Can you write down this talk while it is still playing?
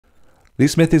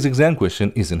This methods exam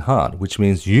question isn't hard, which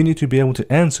means you need to be able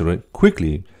to answer it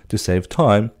quickly to save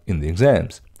time in the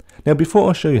exams. Now before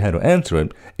I show you how to answer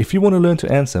it, if you want to learn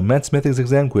to answer Maths Methods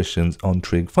exam questions on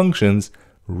trig functions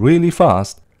really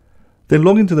fast, then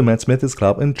log into the Maths Methods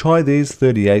Club and try these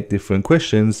 38 different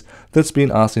questions that's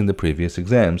been asked in the previous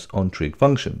exams on trig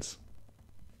functions.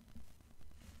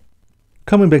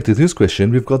 Coming back to this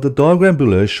question, we've got the diagram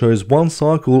below shows one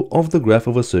cycle of the graph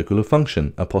of a circular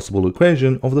function. A possible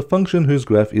equation of the function whose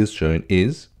graph is shown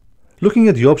is... Looking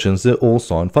at the options, they're all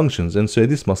sine functions, and so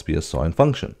this must be a sine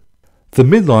function. The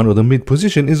midline or the mid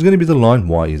position is going to be the line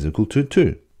y is equal to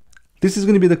 2. This is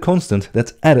going to be the constant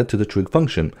that's added to the trig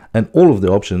function, and all of the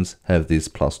options have this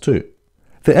plus 2.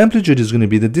 The amplitude is going to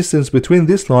be the distance between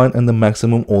this line and the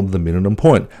maximum or the minimum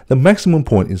point. The maximum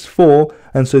point is 4,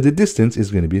 and so the distance is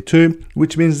going to be 2,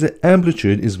 which means the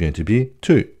amplitude is going to be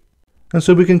 2. And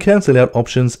so we can cancel out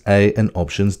options A and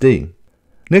options D.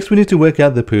 Next, we need to work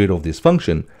out the period of this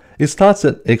function. It starts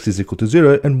at x is equal to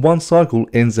 0, and one cycle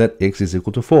ends at x is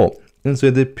equal to 4. And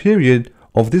so the period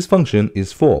of this function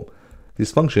is 4.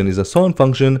 This function is a sine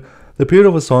function. The period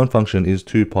of a sine function is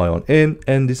 2 pi on n,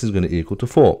 and this is going to equal to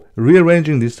 4.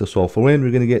 Rearranging this to solve for n,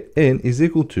 we're going to get n is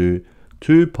equal to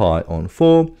 2 pi on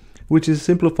 4, which is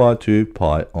simplified to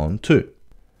pi on 2.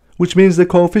 Which means the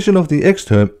coefficient of the x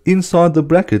term inside the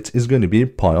brackets is going to be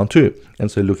pi on 2. And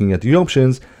so looking at the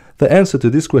options, the answer to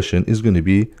this question is going to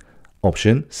be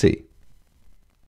option C.